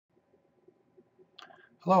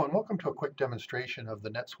Hello and welcome to a quick demonstration of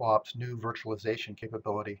the NetSwap's new virtualization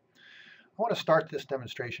capability. I want to start this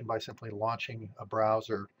demonstration by simply launching a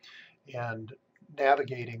browser and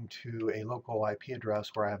navigating to a local IP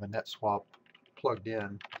address where I have a NetSwap plugged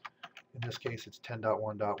in. In this case, it's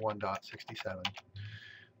 10.1.1.67.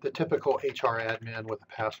 The typical HR admin with a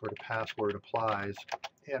password applies.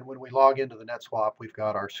 And when we log into the NetSwap, we've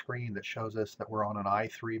got our screen that shows us that we're on an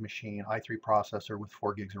i3 machine, i3 processor with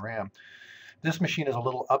 4 gigs of RAM. This machine is a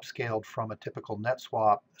little upscaled from a typical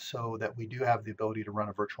NetSwap so that we do have the ability to run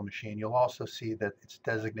a virtual machine. You'll also see that it's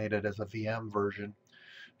designated as a VM version.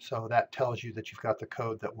 So that tells you that you've got the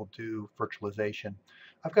code that will do virtualization.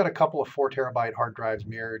 I've got a couple of 4 terabyte hard drives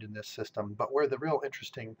mirrored in this system, but where the real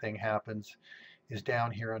interesting thing happens is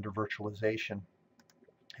down here under virtualization.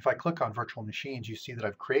 If I click on virtual machines, you see that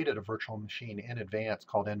I've created a virtual machine in advance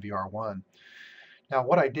called NVR1. Now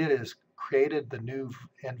what I did is created the new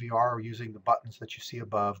NVR using the buttons that you see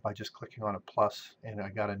above by just clicking on a plus, and I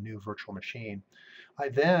got a new virtual machine. I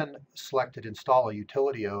then selected install a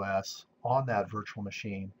utility OS on that virtual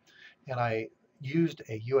machine, and I used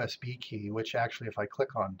a USB key, which actually if I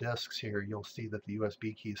click on disks here, you'll see that the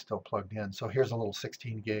USB key is still plugged in. So here's a little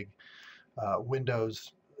 16 gig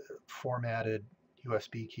Windows formatted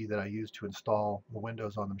USB key that I used to install the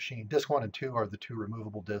Windows on the machine. Disk 1 and 2 are the two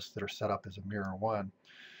removable disks that are set up as a mirror 1.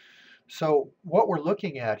 So what we're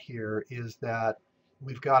looking at here is that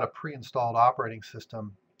we've got a pre-installed operating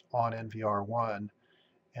system on NVR1,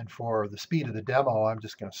 and for the speed of the demo, I'm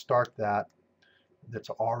just going to start that's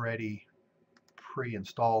already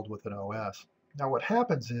pre-installed with an OS. Now what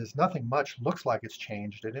happens is nothing much looks like it's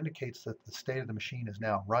changed. It indicates that the state of the machine is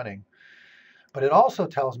now running, but it also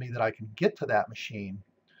tells me that I can get to that machine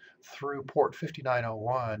through port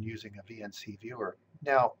 5901 using a VNC viewer.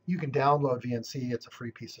 Now, you can download VNC, it's a free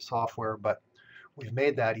piece of software, but we've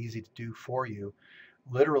made that easy to do for you.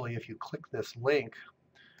 Literally, if you click this link,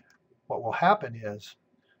 what will happen is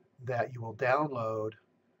that you will download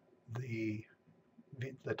the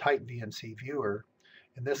type VNC viewer.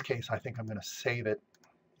 In this case, I think I'm going to save it,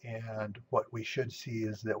 and what we should see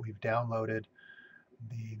is that we've downloaded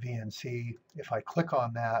the VNC. If I click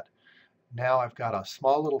on that, now I've got a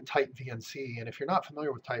small little type VNC, and if you're not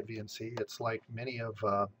familiar with type VNC, it's like many of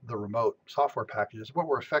the remote software packages. What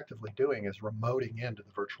we're effectively doing is remoting into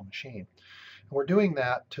the virtual machine. And we're doing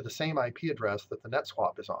that to the same IP address that the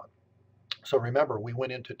NetSwap is on. So remember, we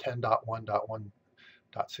went into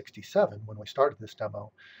 10.1.1.67 when we started this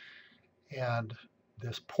demo, and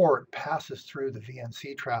this port passes through the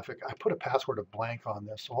VNC traffic. I put a password of blank on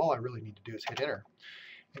this, so all I really need to do is hit enter.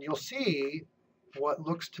 And you'll see what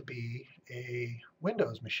looks to be a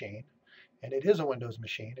Windows machine, and it is a Windows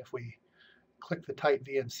machine. If we click the type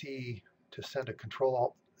VNC to send a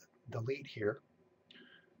Control-Alt-Delete here,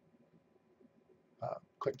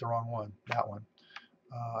 click the wrong one, that one.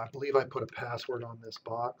 I believe I put a password on this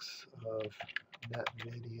box of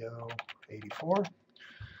netvideo84.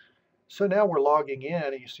 So now we're logging in,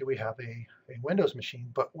 and you see we have a Windows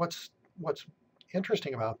machine. But what's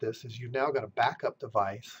interesting about this is you've now got a backup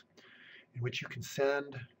device in which you can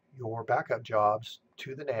send your backup jobs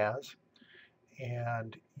to the NAS,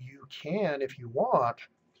 and you can, if you want,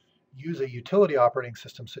 use a utility operating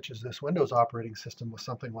system such as this Windows operating system with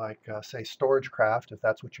something like, say, StorageCraft, if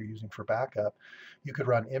that's what you're using for backup. You could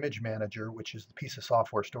run Image Manager, which is the piece of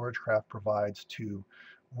software StorageCraft provides to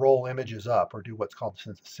roll images up or do what's called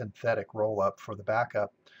synthetic roll-up for the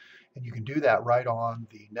backup. And you can do that right on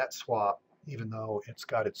the NetSwap. Even though it's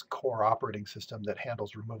got its core operating system that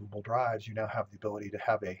handles removable drives, you now have the ability to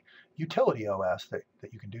have a utility OS that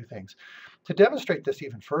you can do things. To demonstrate this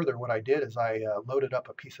even further, what I did is I loaded up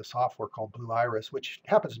a piece of software called Blue Iris, which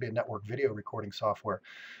happens to be a network video recording software.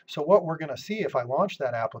 So what we're going to see if I launch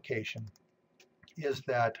that application is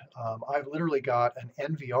that I've literally got an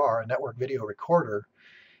NVR, a network video recorder,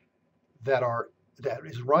 that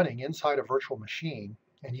is running inside a virtual machine,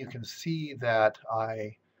 and you can see that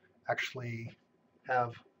I actually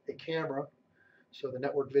have a camera. So the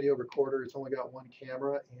network video recorder has only got one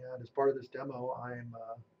camera, and as part of this demo, I'm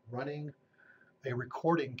running a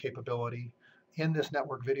recording capability in this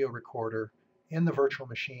network video recorder in the virtual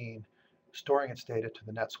machine, storing its data to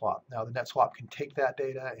the NetSwap. Now the NetSwap can take that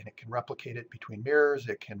data and it can replicate it between mirrors,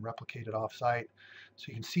 it can replicate it offsite. So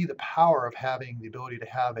you can see the power of having the ability to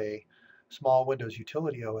have a small Windows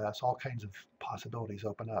utility OS. All kinds of possibilities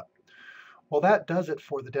open up. Well, that does it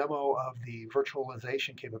for the demo of the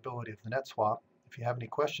virtualization capability of the NetSwap. If you have any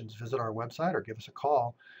questions, visit our website or give us a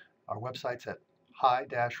call. Our website's at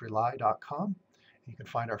hi-rely.com. You can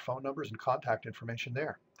find our phone numbers and contact information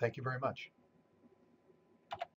there. Thank you very much.